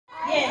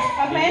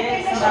Pag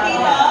ma-enter na siya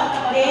dito,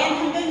 then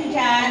hanggang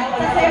dyan,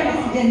 sasayo na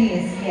si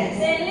Janice. Yes.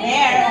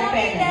 There,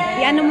 open.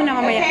 Iano mo na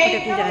mamaya.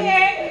 Okay, come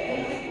here.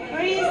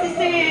 Where is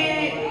sister?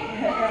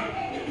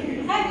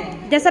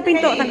 Diyan sa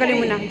pinto, tanggalin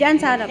mo na. Diyan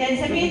sa harap. Diyan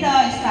sa pinto,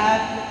 stop.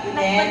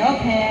 Then,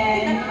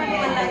 open.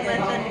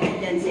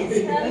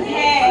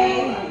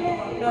 Okay.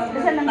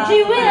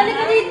 Jiwel,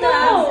 halika dito!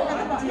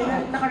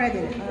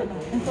 Naka-ready.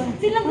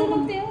 Silang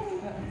gumagtiyo.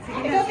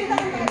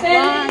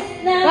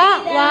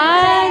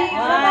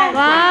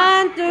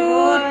 One,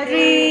 two,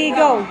 three,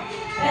 go!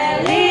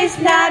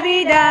 Feliz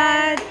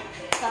Navidad!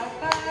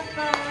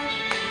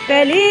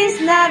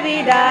 Feliz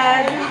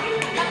Navidad!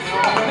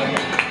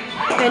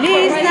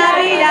 Feliz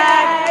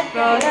Navidad!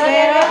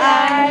 Prospero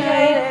año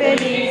y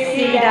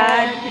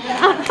felicidad!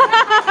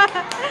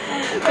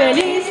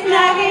 Feliz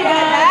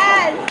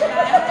Navidad!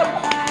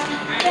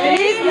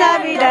 Feliz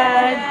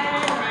Navidad!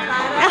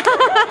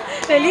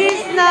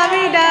 Feliz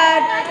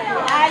Navidad!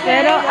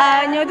 Pero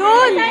año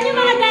dun! Saan yung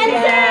mga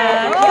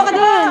dancer? Dito ka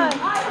dun!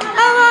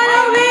 I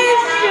wanna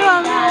wish you a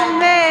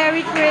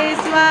Merry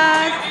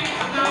Christmas!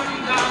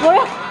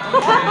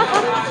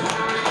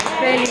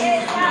 Feliz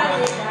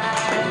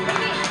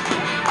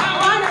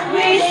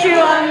wish you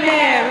a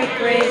Merry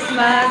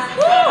Christmas!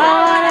 I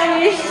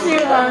wanna wish you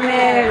a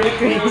Merry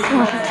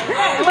Christmas!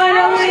 I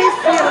wanna wish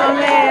you a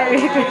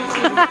Merry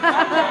Christmas!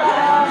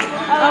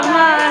 Of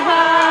my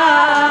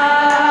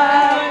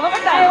heart!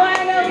 I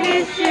wanna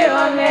wish you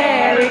a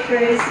Merry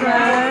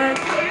Christmas!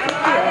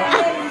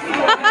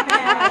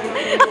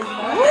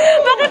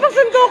 Bakit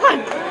pagsuntukan?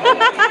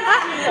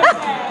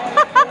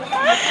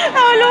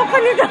 Loko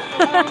nito!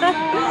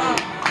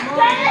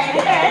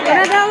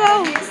 Ano daw?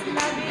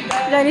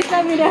 Janice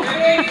Navidad!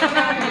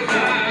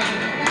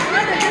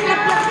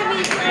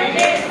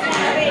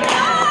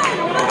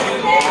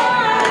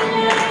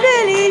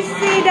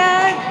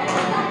 Felicidad!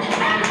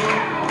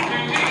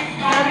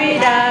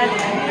 Navidad!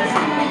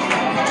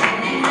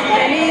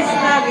 Feliz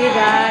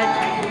Navidad!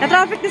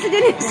 Na-traffic na si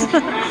Janice!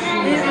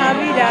 Feliz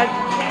Navidad!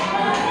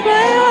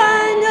 Pero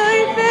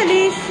ano'y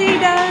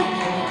felicidad!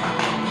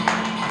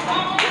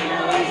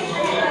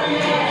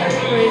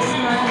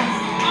 Christmas!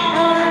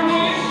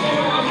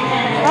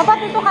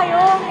 Dapat dito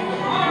kayo!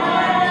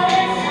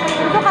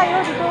 Dito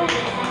kayo, dito!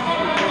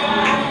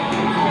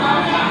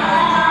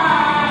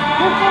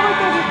 Move forward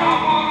kayo dito!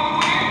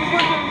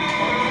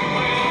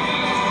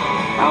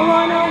 I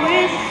wanna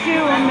wish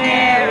you a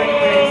Merry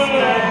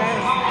Christmas!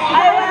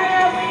 I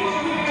wanna wish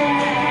you...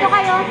 Dito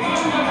kayo!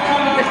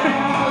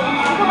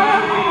 Dito kayo!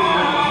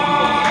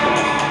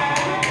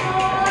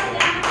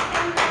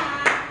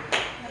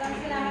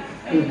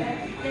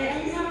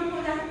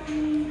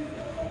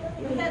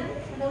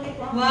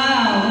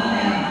 Wow!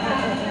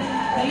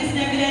 Feliz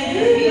Navidad.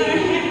 We are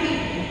happy.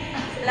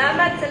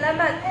 Salamat,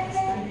 salamat.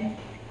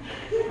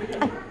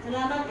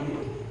 Salamat.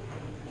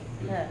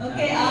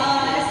 Okay,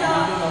 so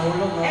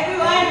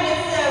everyone,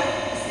 let's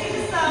sing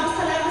the song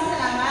Salamat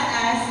Salamat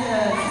as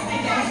Sister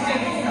Janice's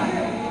favorite song.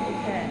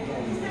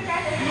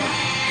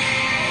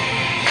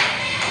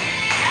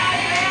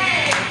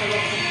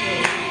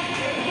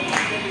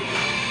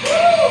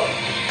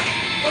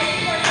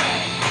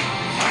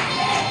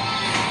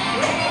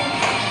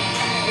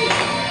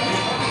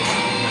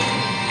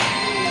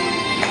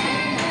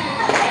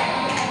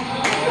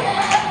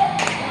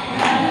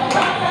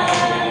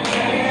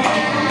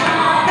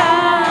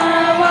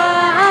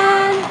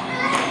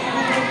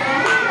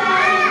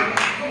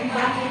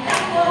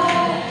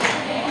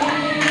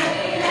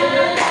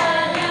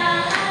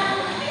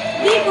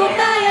 Hindi ko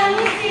kayang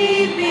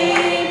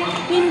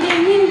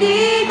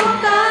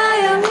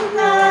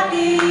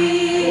hati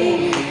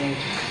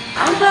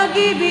ang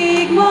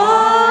pag-ibig mo,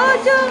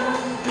 Diyos,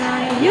 na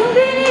iyong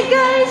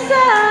binigay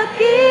sa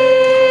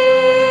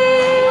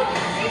akin.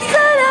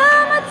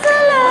 Salamat,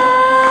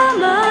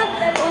 salamat,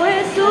 O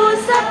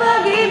Jesus, sa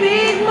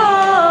pag-ibig mo.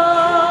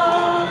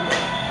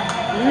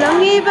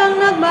 Walang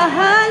ibang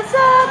nagmahal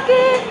sa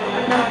akin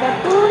ng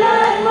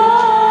katulad mo.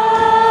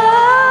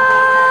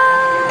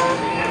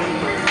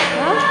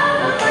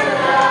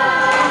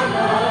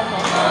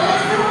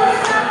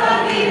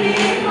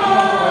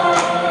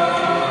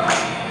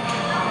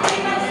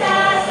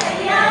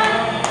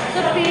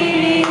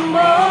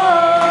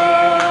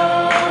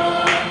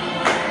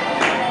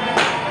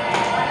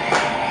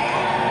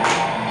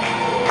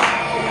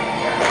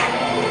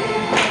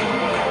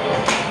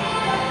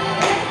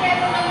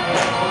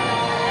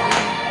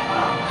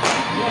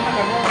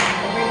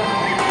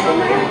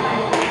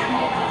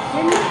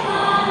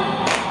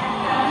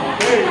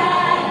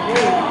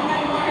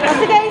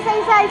 Sige,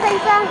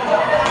 isa.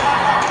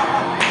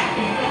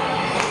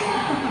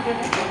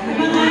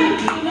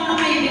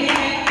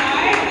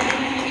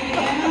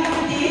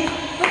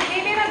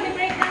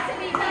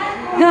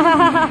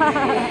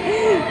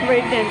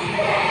 Break dance.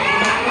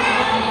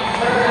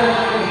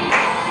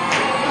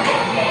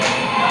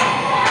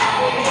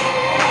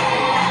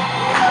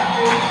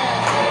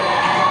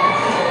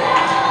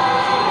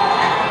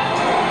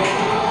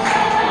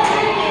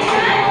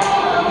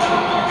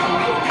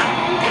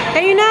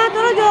 Kayo na,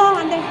 tulog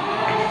yung.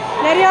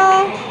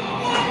 Neryo.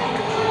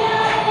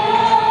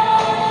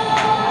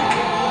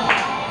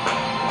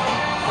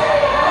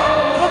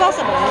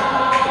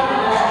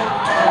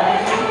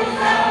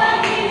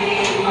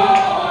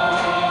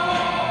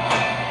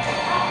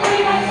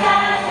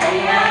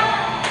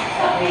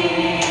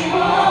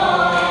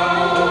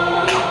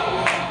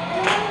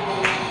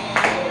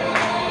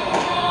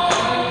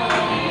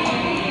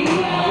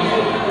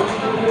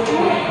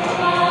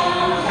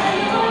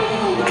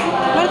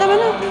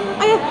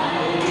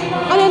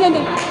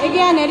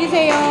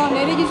 내리세요.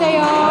 내려주세요.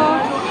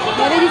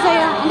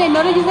 내려주세요. 네,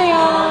 내려주세요.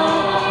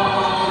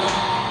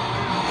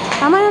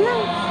 가만히 나.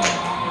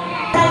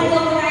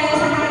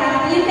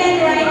 You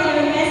can write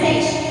your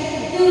message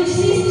to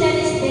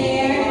sis.Janice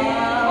there.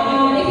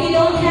 If you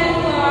don't have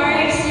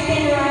cards, you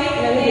can write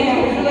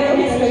there your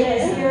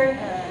messages. Your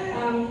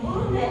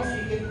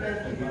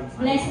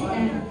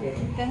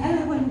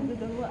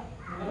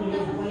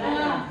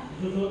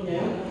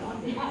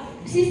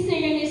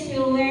sis.Janice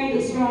will wear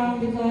this crown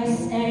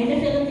because in the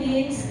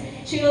Philippines,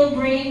 she will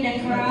bring the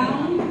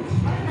crown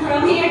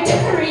from here to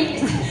Korea,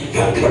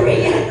 from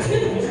Korea to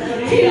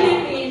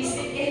Philippines.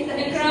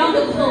 The crown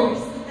of hope.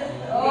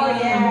 Oh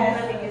yes.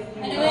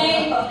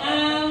 Anyway,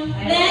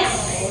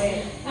 let's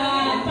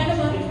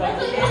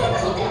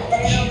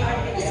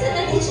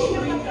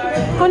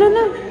Ano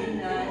na?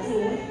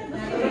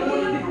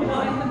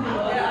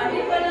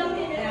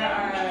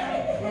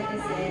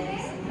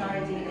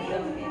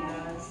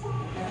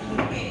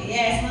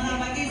 Yes, mga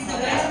kapatid, sa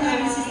West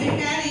namin Sister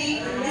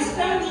Kari, this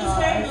crown will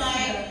serve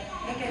like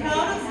a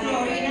crown of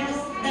glory na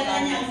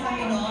dala niya ang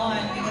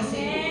Panginoon because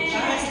she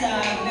has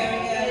a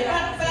very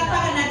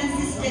palakpakan natin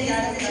Sister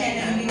Janice kasi siya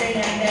na leader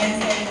ng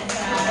dance and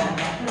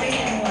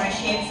praise and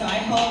worship. So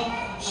I hope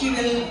she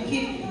will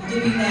keep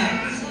doing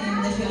that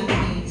in the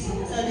Philippines.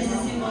 So this is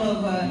symbol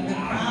of the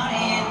crown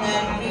and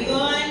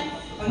ribbon.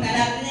 Pag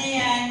nalapit na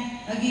yan,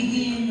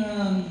 magiging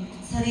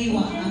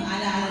sariwa ang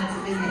alaala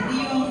sa kanya.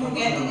 Hindi yung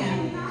forgetting niya.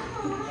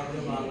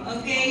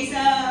 Okay, so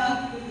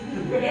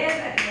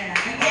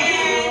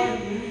again,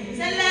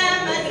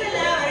 salamat,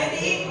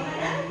 ready?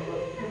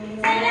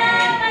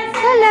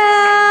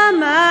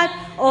 Salamat,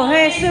 O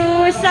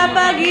Jesus, sa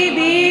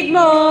pag-ibig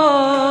mo.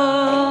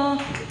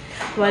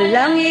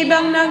 Walang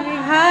ibang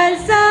naghihal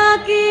sa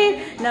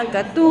akin ng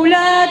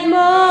katulad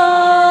mo.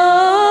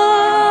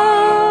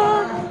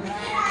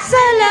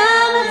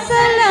 Salamat,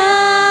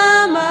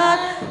 salamat,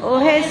 O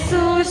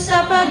Jesus,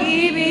 sa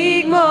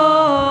pag-ibig mo.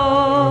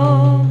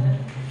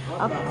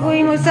 Ako'y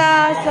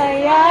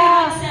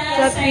masasaya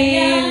sa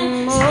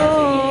piling mo.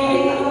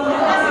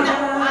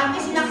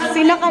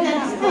 Sinakal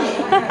na.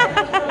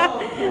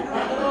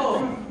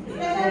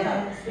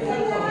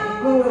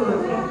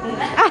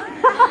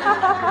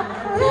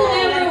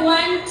 Whoever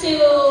want to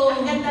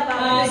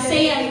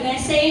say a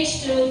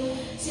message to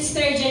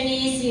Sister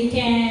Janice, you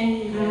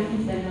can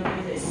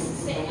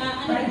say,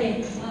 ano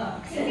din?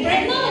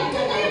 Right now,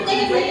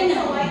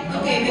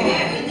 okay, maybe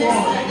I will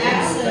just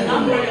ask the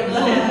number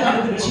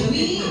of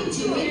Jiwin.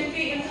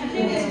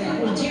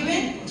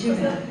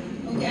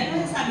 Okay,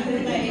 ano sabi ko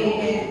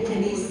kay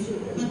Janice?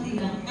 Konti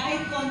lang.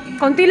 Kahit konti.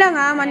 Konti lang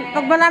ha.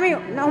 Pag marami,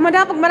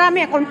 pag marami,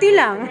 konti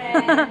lang.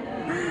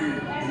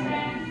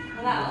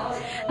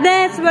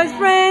 That's what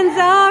friends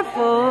are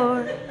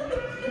for.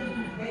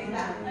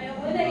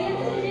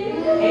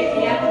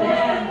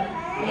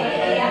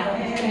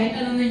 Kahit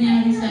ano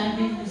nangyari sa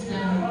akin, basta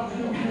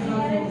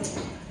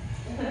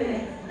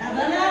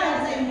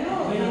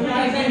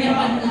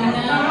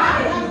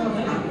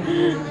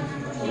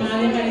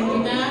marami pa rin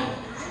kita.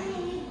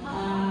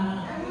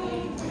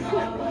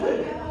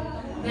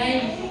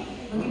 Dahil,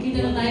 magkikita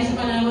na tayo sa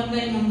Palawan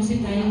dahil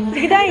mamusin tayo.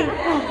 Sige, Day.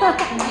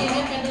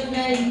 Mag-iingat ka doon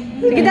dahil.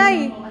 Sige,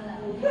 Day.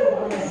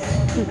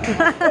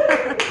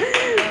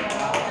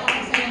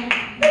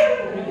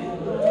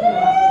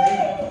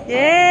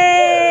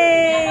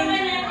 Yay!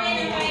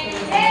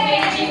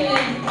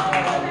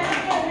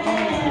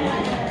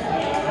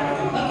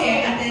 Okay,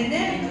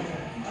 attendant.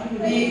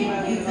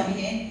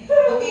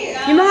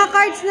 Yung mga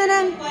cards na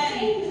lang.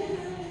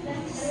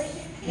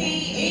 Kay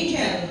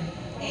Angel.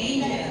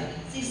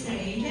 Sister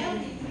Angel.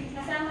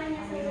 Kasama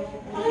niya sa'yo.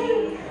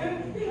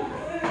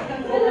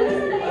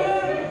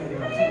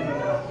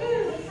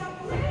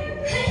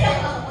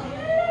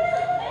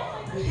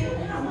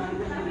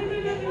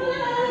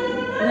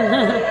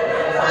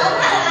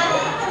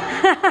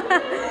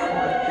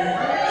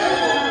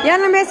 Yan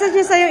ang message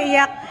niya sa'yo,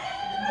 iyak.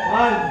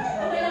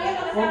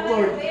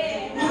 Comfort.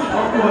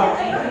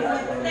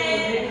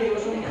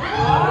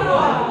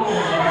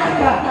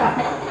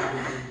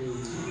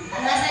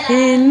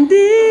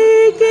 Hindi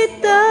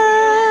kita.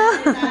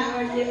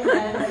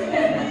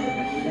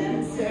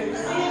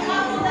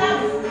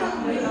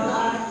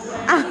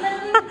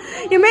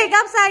 Yung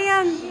makeup,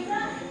 sayang.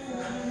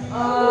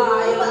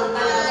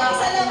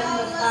 Isa lang ang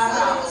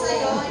masasabi ko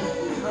sa'yo.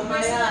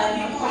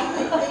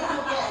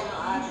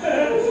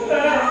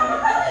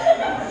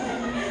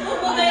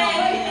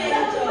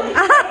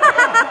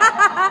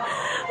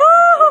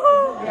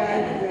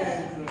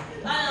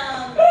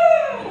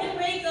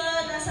 Pray ko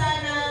na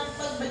sana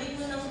pagbalik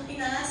mo ng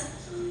Pinas.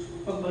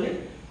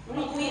 Pagbalik?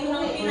 Pag-uwi mo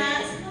ng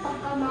Pinas.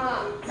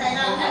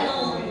 Sana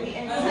ano.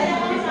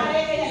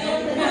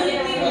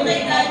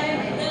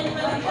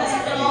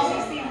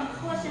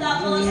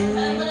 Tapos,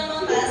 alam ko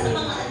naman para sa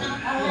mga anak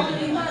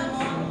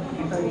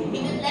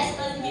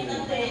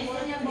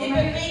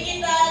May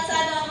kita,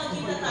 sana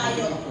magkita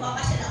tayo.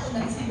 Makasya ako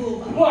ng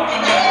Cebu.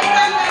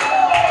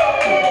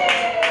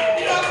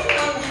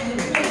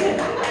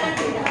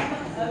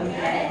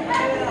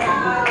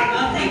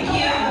 Thank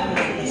you,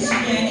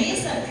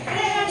 sis.Janice. Can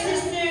I have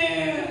Sister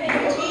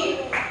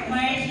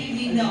Marty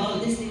being the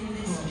oldest in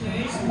this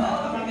church?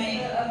 Baka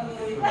may...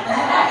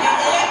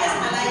 Mas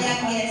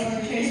malayang guest ng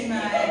church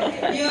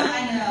yung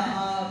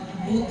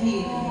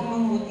buti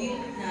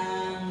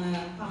ng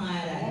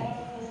pangalan.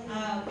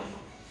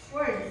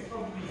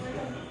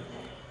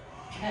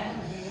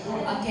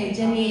 Okay,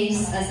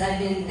 Janice, as I've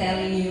been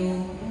telling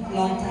you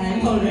long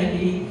time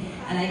already,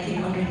 and I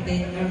keep on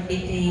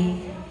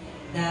repeating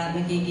the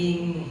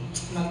magiging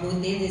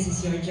mabuti. This is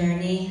your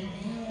journey.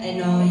 I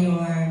know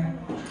your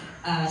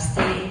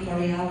stay in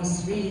Korea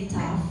was really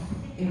tough.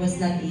 It was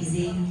not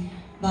easy,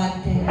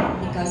 but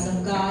because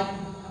of God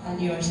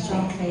and your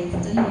strong faith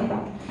to Him,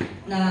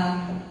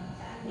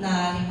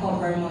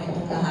 na-recover mo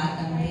itong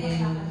lahat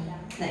until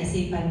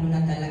naisipan mo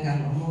na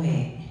talagang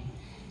umuwi.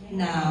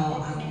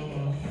 Now,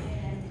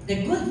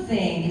 the good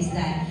thing is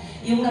that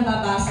yung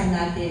nababasa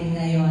natin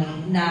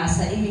ngayon na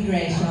sa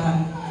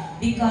immigration,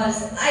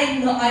 because I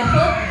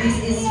hope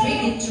this is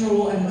really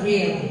true and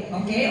real,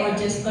 okay? Or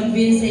just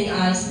convincing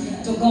us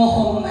to go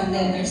home and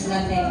then there's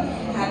nothing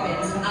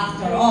happens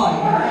after all.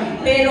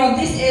 Pero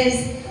this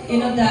is,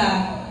 the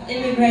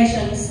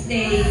immigration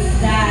states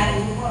that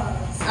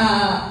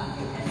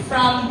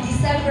from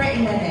December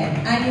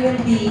 11, and you will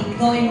be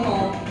going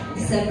home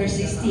December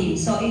 16.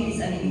 So it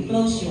is an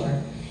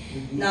enclosure.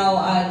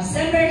 Now,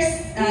 December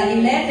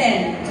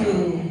 11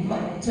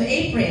 to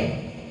April,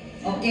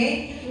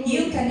 okay,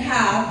 you can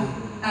have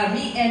a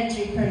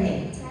re-entry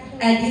permit.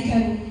 And you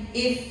can,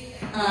 if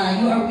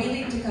you are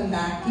willing to come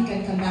back, you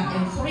can come back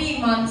in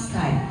 3 months'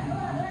 time.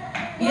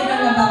 Yun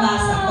ang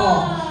nababasa ko.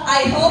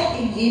 I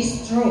hope it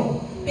is true.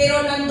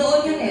 Pero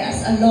nandoon yun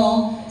as a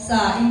law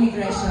sa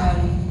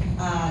immigration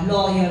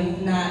law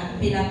yun na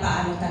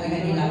pinapaano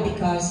talaga nila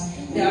because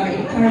they are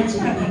encouraging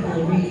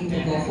people really to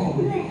go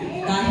home.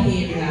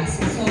 Dahil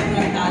sa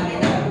sobrang dami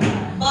na.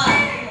 But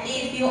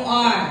if you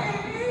are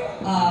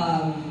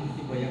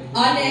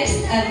honest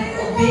and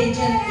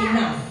obedient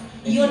enough,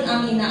 yun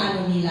ang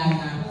inaano nila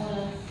na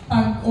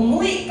pag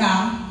umuwi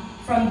ka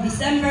from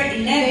December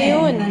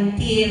 11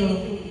 until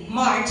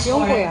March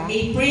or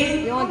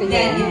April,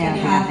 then you can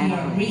have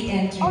your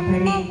re-entry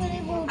permit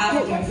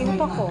after 4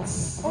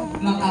 months.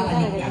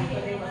 Makabalik ka.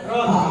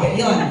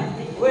 Yun.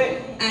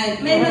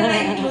 And may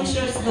mga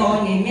enclosures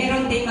doon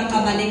meron din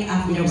makabalik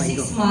after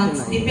 6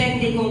 months,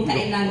 depende kung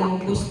kailan mo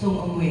gustong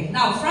umuwi.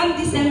 Now, from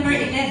December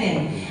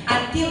 11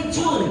 until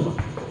June,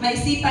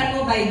 maisipan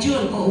mo by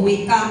June,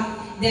 uuwi ka,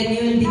 then you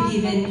will be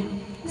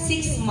given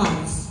 6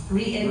 months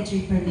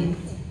re-entry permit.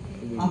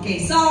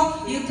 Okay, so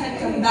you can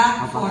come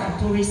back for a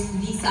tourist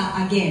visa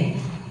again.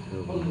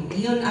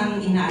 Yun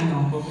ang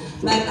inaano.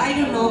 But I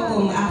don't know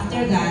kung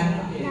after that,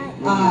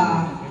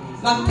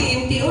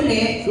 mag-PMT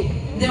uli,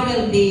 there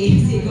will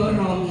be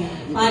siguro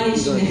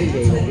punishment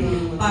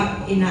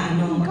pag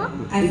inaano.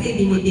 Kasi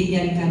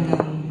binibigyan ka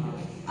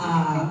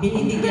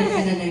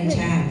na ng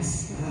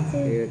chance.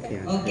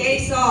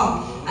 Okay, so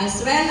as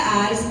well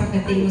as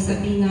pagdating mo sa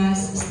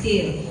Pinas,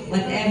 still,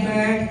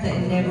 whatever the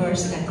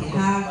endeavors that you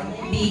have,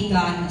 be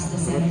God as the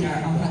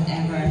center of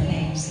whatever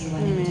things you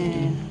want to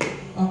do.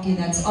 Okay,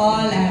 that's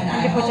all, and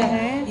I hope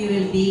you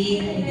will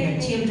be with your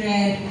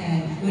children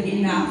and good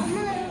enough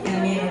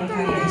na meron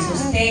kang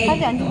sustain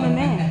doon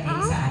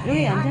pagdating sa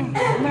atin.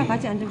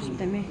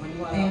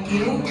 Thank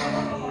you.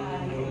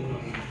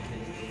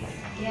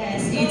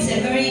 Yes, it's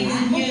a very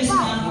good news,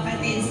 mga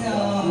kapatid. So,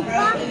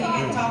 probably we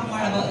can talk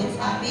more about this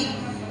topic.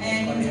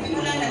 And sabi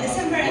ko lang na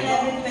December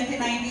 11,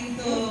 2019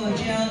 to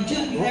June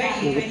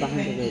 30,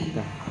 2020.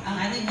 Ang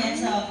ano niyan,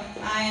 so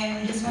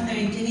I'm just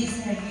wondering, Janice,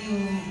 have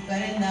you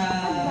gotten the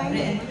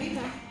re-entry?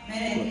 May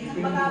re-entry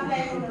ka?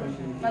 Mag-apply ko doon.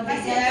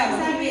 Kasi ang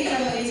sabi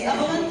ko is a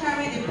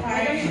voluntary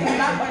departure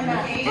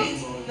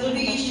will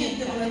be issued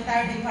to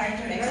voluntary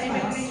departure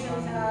expense.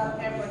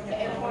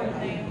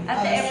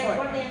 At the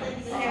airport.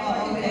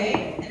 Oh,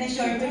 okay. And a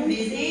short-term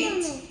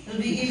visit will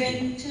be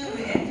given to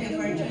re-entry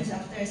departures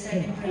after a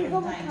certain period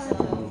of time. So,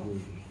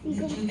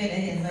 did you get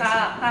any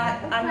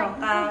advice?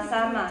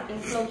 Kasama,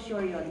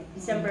 enclosure yun,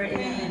 December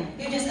 11.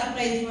 You just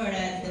applied for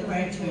that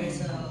departure,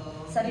 so...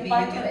 Sa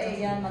departure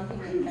yan,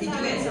 did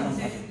you get some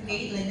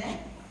certificate like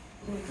that?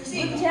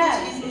 Kasi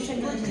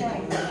good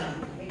job.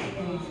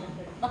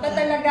 Baka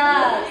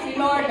talaga, si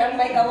Lord ang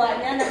may gawa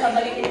niya,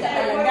 nakabalikin ka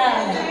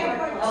talaga.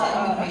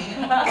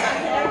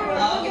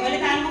 Okay,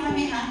 balitaan mo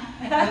kami, ha?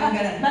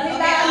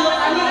 Balitaan mo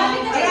kami.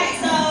 Alright,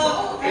 so,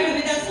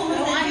 without so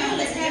much ado,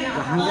 let's have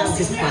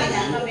Sister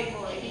Ada.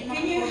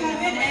 Can you have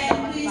it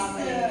and please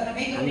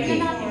make a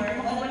prayer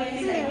for all of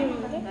you,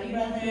 brother?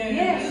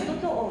 Yes,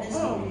 totoo.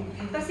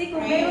 Kasi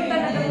kung meron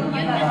talaga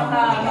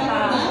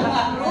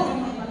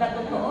maka-approve,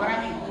 totoo,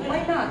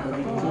 why not?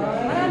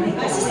 Marami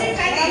ka. Sister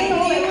Kati,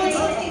 do you want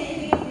something?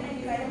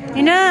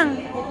 Inang!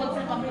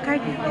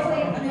 Card.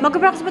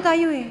 Mag-practice pa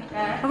tayo eh.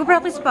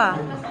 Mag-practice pa.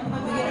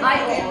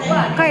 Ay,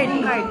 what? Card.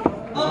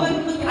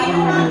 Magbigay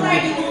ng mga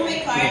card. Yung mga may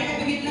card,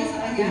 nabigyan lang sa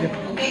kanya.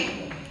 Okay?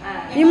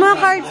 Yung mga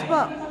cards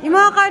po. Yung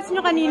mga cards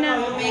nyo kanina.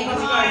 May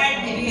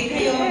card, ibigay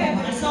kayo, may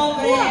mga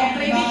sobre.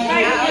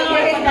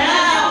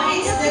 Now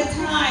is the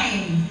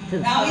time.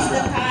 Now is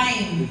the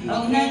time.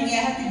 Huwag nang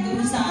ihatid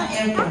doon sa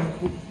airport.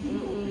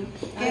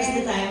 Here's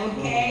the time,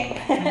 okay?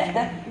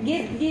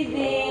 Gift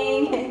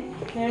giving.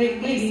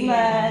 Merry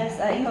Christmas.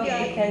 I hope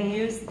you can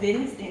use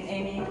this in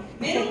any.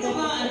 Meron ka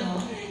ba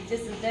ano?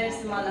 Just a very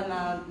small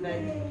amount,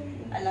 but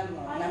alam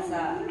mo,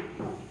 nasa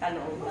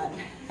kalooban.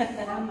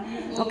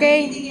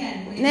 Okay.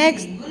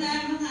 Next. Wala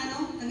mga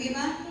ano? Lagi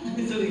ba?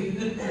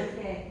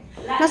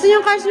 Nasaan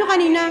yung cards nyo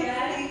kanina?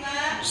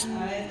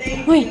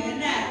 Uy.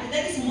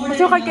 Nasaan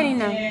yung card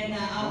kanina?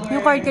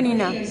 Yung card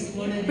kanina.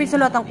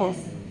 Pinsulatan ko.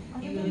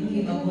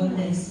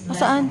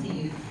 Saan?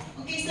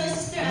 Okay, so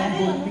Sister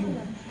Adele.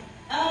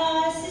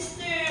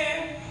 Sister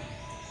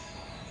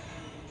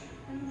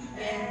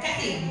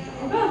Kathy.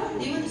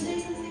 Do you want to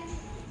say something?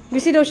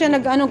 Busy daw siya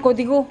nag-anong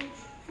kodigo.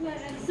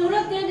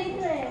 Sulat niya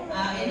dito eh.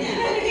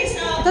 Okay,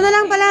 so Ito na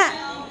lang pala.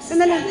 Ito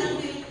na lang.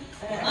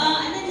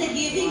 And then the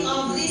giving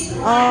of this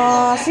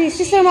Si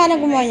Sister Mara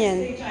gumawa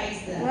niyan.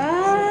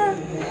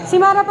 Si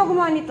Mara pa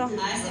gumawa nito.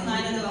 si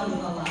Mana daw ang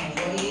gumawa.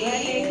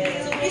 Okay.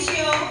 So,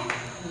 Prisyo.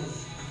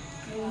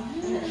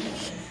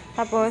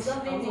 Tapos,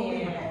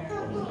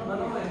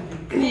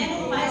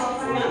 Meron pa sa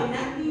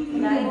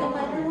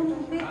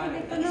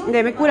hindi,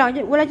 may kulang.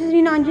 Wala dyan si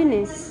Ninang Anjun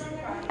eh.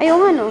 Ayaw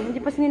nga no,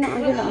 hindi pa si Ninang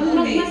Anjun lang.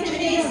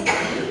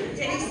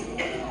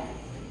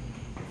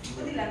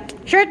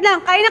 Shirt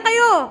lang, kain na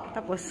kayo!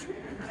 Tapos.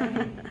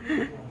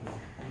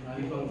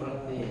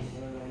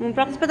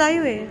 Practice pa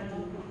tayo eh.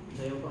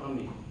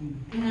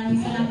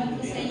 Maraming salamat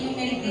po sa inyo.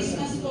 Merry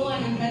Christmas po.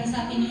 Hanggang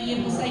sa Happy New Year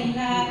po sa inyo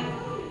lahat.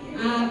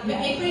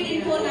 I pray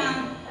din po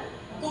na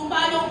kung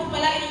paano po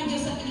palain ng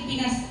Diyos sa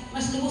Pilipinas,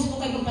 mas lubos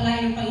po kayo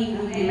palain ng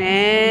Panginoon.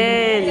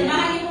 Amen.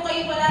 Samahan niyo po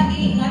kayo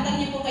palagi, ingatan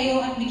niyo po kayo,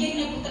 at bigyan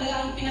niyo po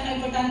talaga ang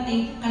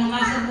pinaka-importante,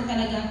 kalakasan po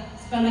talaga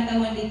sa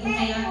pangatawan dito.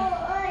 Kaya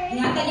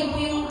ingatan niyo po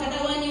yung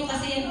katawan niyo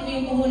kasi yan po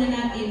yung puhunan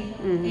natin.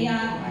 Kaya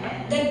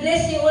God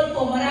bless you all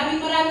po.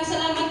 Maraming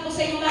salamat po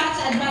sa inyo lahat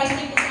sa advice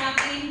niyo po sa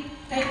akin.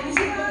 Kahit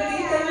minsan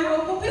pagalitan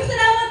niyo po. Pero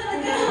salamat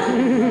talaga.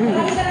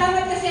 Maraming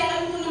salamat kasi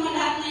alam ko naman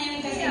lahat na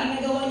yan kasi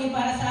ginagawa niyo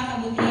para sa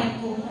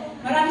kabutihan ko.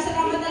 Maraming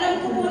salamat. Alam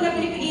ko po na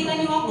pinipigilan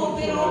niyo ako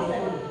pero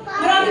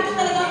marami po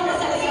talaga ako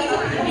nasagasig sa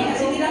Pilipinas.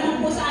 Hindi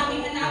naman po sa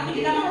aming anak,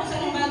 hindi naman po sa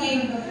anong bagay.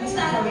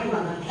 Basta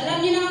alam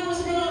niyo naman po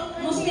siguro,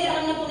 mostly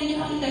alam na po ninyo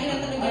kung anong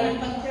dahilan talaga ng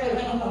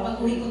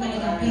pag-uwi ko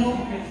talaga. Pero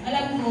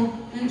alam ko,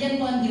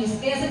 nandyan po ang Diyos.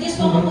 Kaya sa Diyos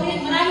po ako po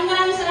yan.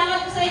 Maraming salamat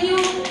po sa inyo.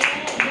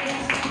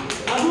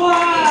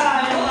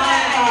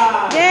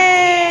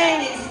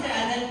 Yay! Sister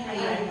Adele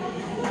prayer.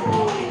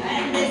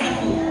 And then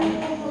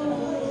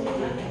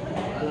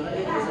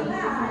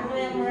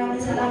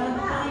maraming salamat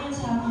po kayo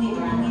sa amin,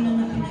 Panginoon,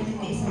 na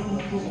pinagkakay sa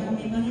mga po.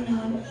 Kami,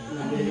 Panginoon,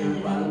 ang pinagdadalo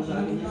po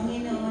kami,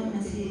 Panginoon,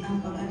 na ang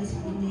pag-alis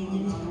po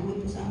ninyo, na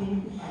pag-uwi po sa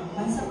amin.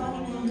 Bansa,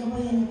 Panginoon,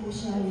 gabayan niyo po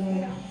siya,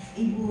 Lord.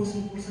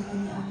 Ibuhusin po sa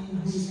kanya ang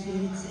Holy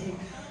Spirit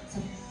sa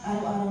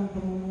araw-araw ng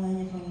pamumuhay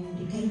niya, Panginoon.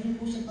 Ikay niyo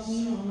po siya,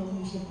 Panginoon, huwag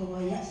mo siya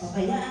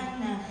pabayaan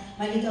na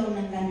maligaw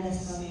ng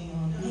landas,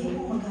 Panginoon.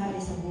 Kayo po maghari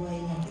sa buhay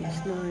niya,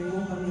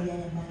 buong pamilya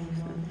niya,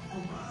 Panginoon.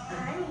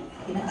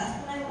 Tinataas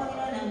po namin,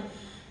 Panginoon,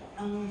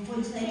 ang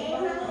foods na ito,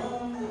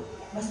 Panginoon,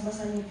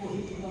 basbasan niyo po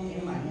ito,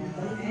 Panginoon.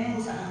 Balik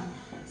po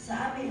sa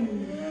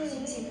amin,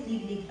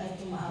 siksik-liglig at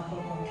tumaapaw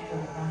po,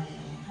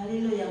 Panginoon.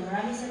 Hallelujah.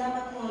 Maraming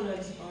salamat po, Lord,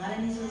 sa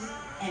pangalan ni Jesus.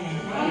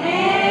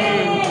 Amen.